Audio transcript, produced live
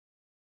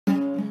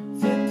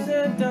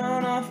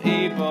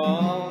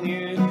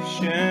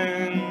evolution.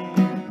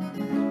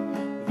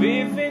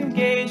 We've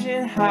engaged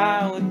in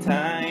how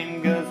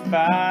time goes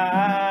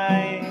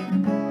by,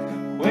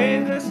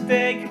 with a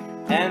stick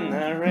and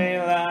a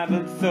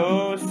reliable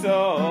source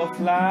of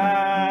light.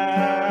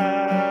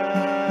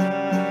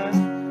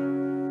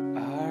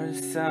 Our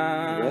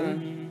sun. Well,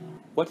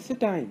 what's the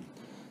time?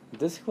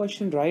 This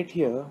question right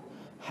here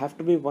have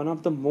to be one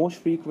of the most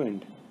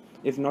frequent,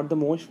 if not the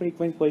most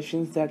frequent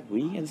questions that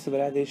we as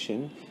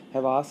civilization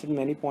have asked at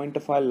many points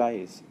of our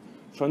lives.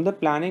 From the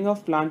planning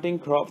of planting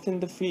crops in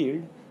the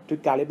field to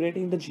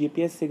calibrating the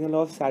GPS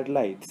signal of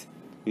satellites,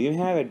 we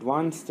have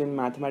advanced in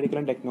mathematical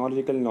and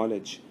technological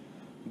knowledge,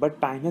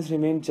 but time has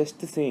remained just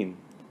the same,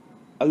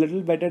 a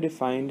little better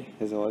defined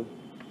is all.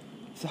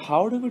 So,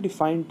 how do we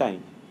define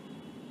time?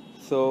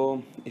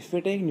 So, if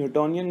we take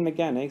Newtonian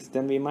mechanics,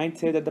 then we might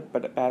say that the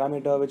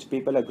parameter which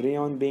people agree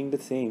on being the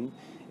same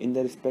in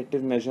the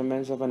respective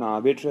measurements of an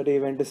arbitrary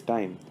event is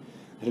time.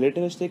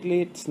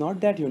 Relativistically, it's not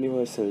that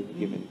universal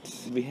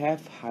events. We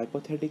have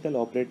hypothetical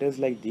operators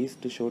like these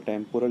to show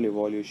temporal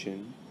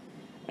evolution.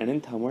 And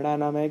in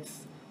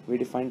thermodynamics, we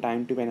define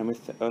time to be an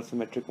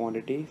asymmetric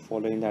quantity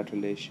following that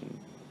relation.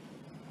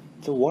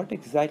 So, what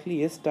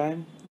exactly is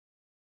time?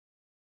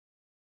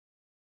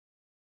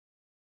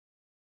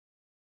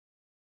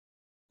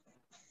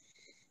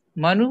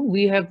 Manu,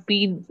 we have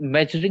been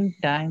measuring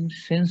time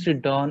since the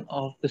dawn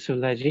of the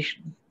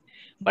civilization.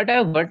 But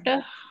I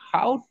wonder,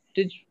 how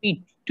did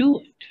we do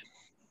it?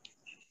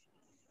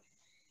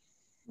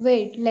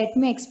 Wait, let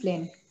me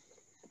explain.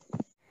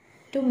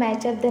 To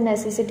match up the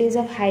necessities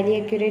of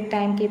highly accurate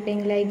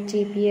timekeeping like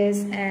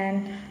GPS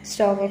and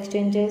stock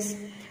exchanges,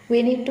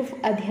 we need to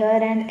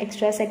adhere an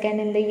extra second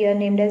in the year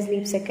named as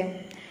leap second.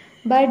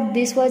 But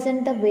this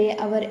wasn't the way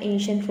our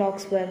ancient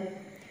clocks were.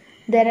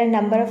 There are a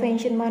number of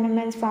ancient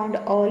monuments found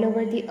all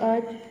over the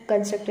earth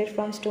constructed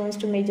from stones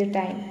to measure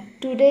time.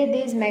 Today,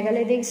 these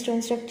megalithic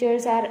stone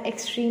structures are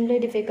extremely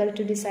difficult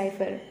to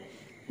decipher.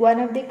 One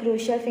of the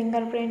crucial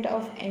fingerprints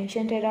of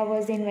ancient era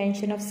was the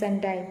invention of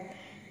sundial.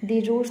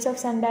 The roots of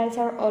sundials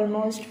are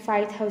almost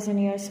 5000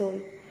 years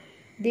old.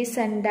 The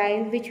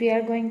sundial, which we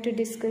are going to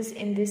discuss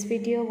in this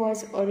video,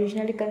 was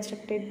originally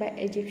constructed by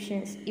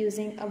Egyptians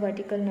using a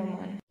vertical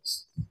gnomon.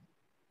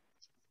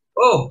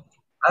 Oh,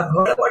 I've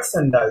heard about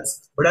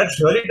sundials, but I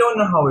really don't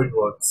know how it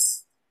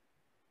works.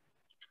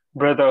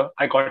 Brother,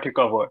 I got you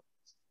covered.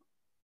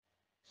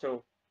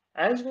 So,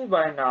 as we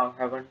by now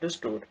have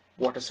understood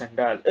what a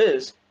sundial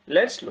is,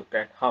 let's look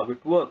at how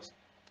it works.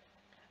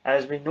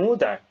 As we know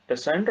that the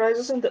sun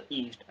rises in the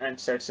east and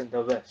sets in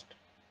the west.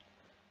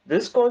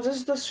 This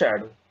causes the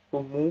shadow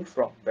to move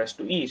from west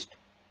to east.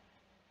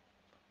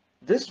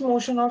 This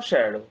motion of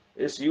shadow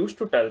is used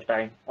to tell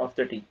time of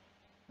the day.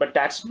 But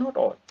that's not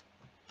all.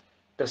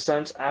 The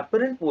sun's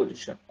apparent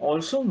position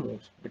also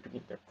moves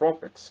between the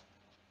tropics.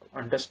 To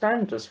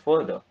understand this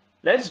further,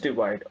 let's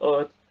divide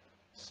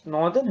Earth's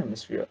northern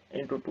hemisphere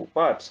into two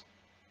parts: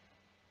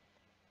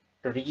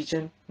 the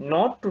region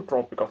north to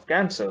Tropic of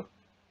Cancer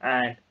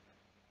and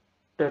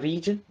the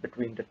region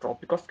between the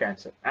Tropic of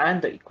Cancer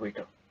and the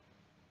equator.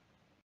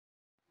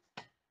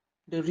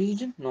 The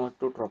region north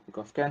to Tropic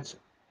of Cancer.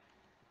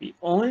 We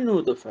all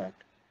know the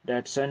fact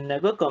that sun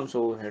never comes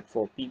overhead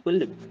for people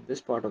living in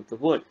this part of the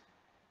world.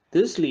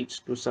 This leads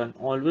to sun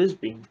always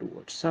being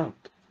towards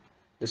south.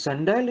 The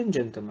sundial in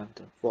Jantar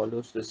Mantar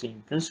follows the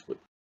same principle.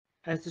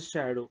 As the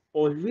shadow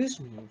always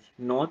moves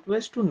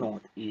northwest to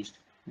northeast,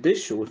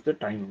 this shows the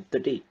time of the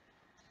day.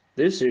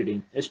 This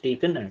reading is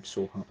taken at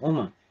Soha,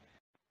 Oman.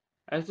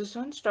 As the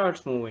sun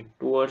starts moving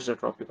towards the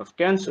Tropic of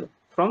Cancer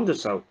from the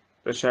south,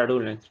 the shadow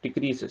length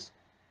decreases.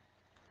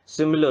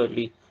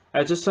 Similarly,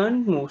 as the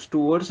sun moves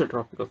towards the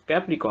Tropic of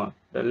Capricorn,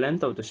 the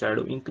length of the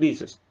shadow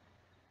increases.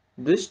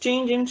 This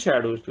change in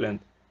shadow's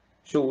length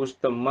shows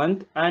the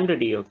month and the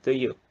day of the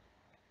year.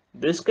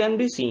 This can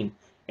be seen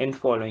in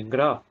following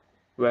graph,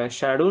 where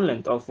shadow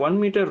length of 1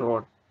 meter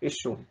rod is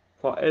shown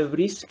for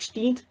every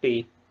 16th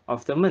day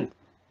of the month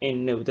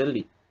in New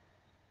Delhi.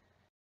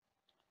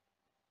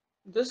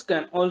 This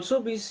can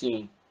also be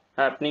seen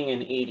happening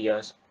in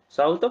areas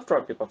south of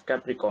Tropic of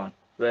Capricorn,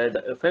 where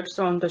the effects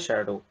on the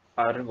shadow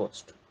are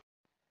reversed.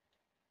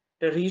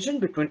 The region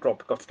between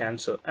Tropic of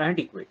Cancer and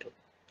Equator.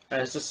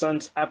 As the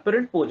sun's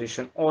apparent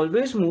position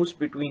always moves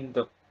between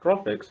the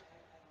tropics,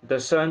 the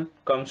sun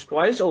comes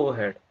twice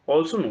overhead,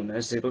 also known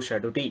as zero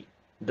shadow day.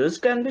 This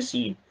can be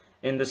seen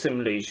in the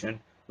simulation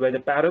where the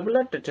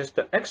parabola touches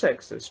the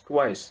x-axis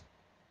twice,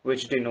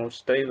 which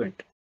denotes the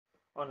event.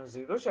 On a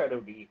zero shadow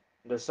day,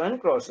 the sun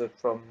crosses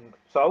from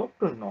south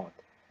to north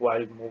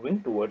while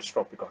moving towards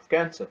Tropic of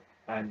Cancer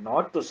and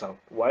north to south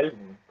while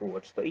moving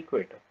towards the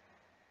equator.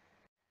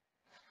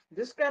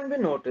 This can be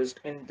noticed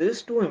in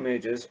these two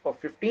images of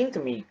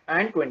 15th May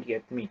and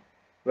 20th May,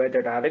 where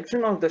the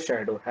direction of the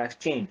shadow has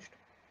changed.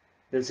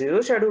 The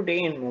zero shadow day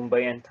in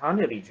Mumbai and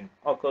Thane region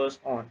occurs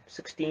on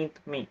 16th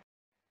May.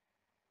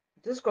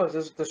 This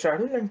causes the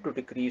shadow length to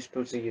decrease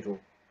to zero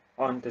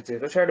on the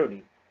zero shadow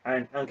day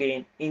and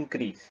again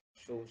increase,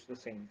 shows the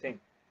same thing.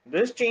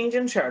 This change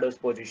in shadow's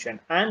position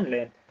and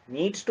length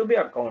needs to be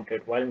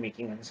accounted while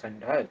making a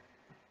sundial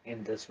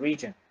in this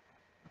region.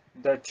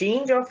 The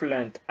change of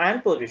length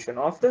and position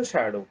of the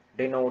shadow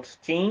denotes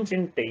change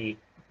in day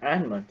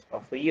and month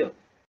of a year.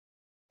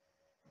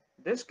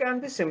 This can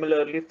be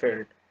similarly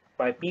felt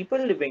by people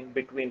living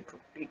between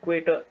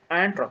equator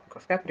and Tropic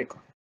of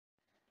Capricorn.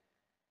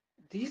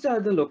 These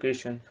are the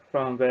locations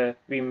from where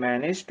we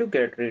managed to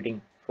get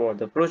reading for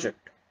the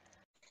project.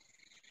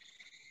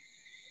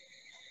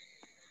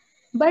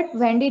 But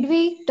when did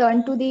we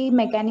turn to the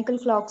mechanical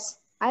clocks?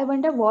 I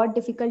wonder what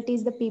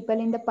difficulties the people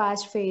in the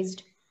past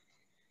faced.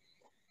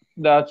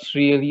 That's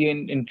really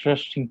an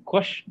interesting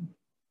question.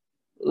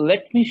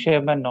 Let me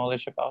share my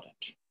knowledge about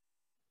it.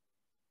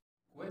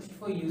 Quest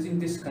for using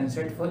this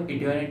concept for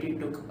eternity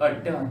took a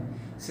turn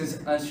since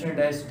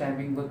unstandardized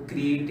timing were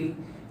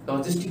creating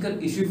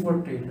logistical issue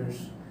for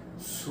traders.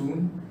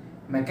 Soon,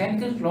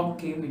 mechanical clock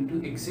came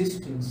into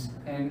existence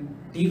and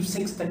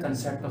deep-sixed the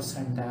concept of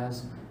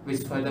sundials,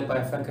 which further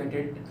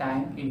bifurcated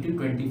time into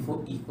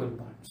 24 equal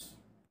parts.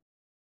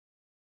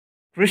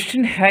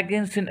 Christian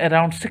Huygens in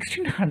around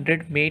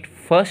 1600 made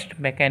first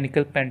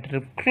mechanical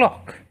pendulum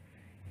clock.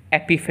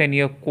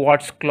 Epiphany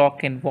quartz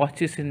clock and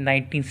watches in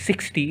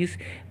 1960s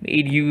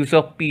made use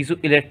of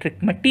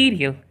piezoelectric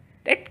material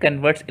that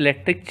converts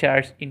electric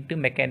charge into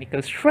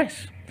mechanical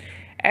stress.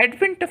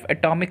 Advent of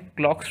atomic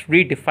clocks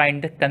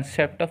redefined the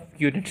concept of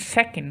unit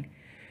second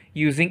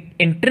using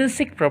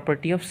intrinsic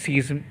property of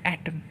cesium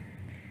atom.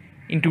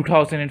 In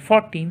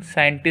 2014,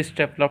 scientists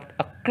developed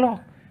a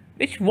clock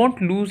which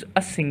won't lose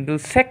a single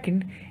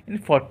second in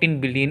 14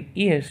 billion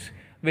years,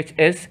 which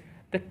is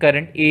the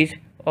current age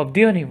of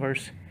the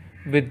universe.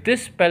 With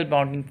this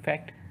spellbinding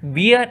fact,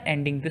 we are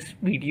ending this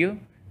video.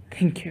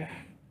 Thank you.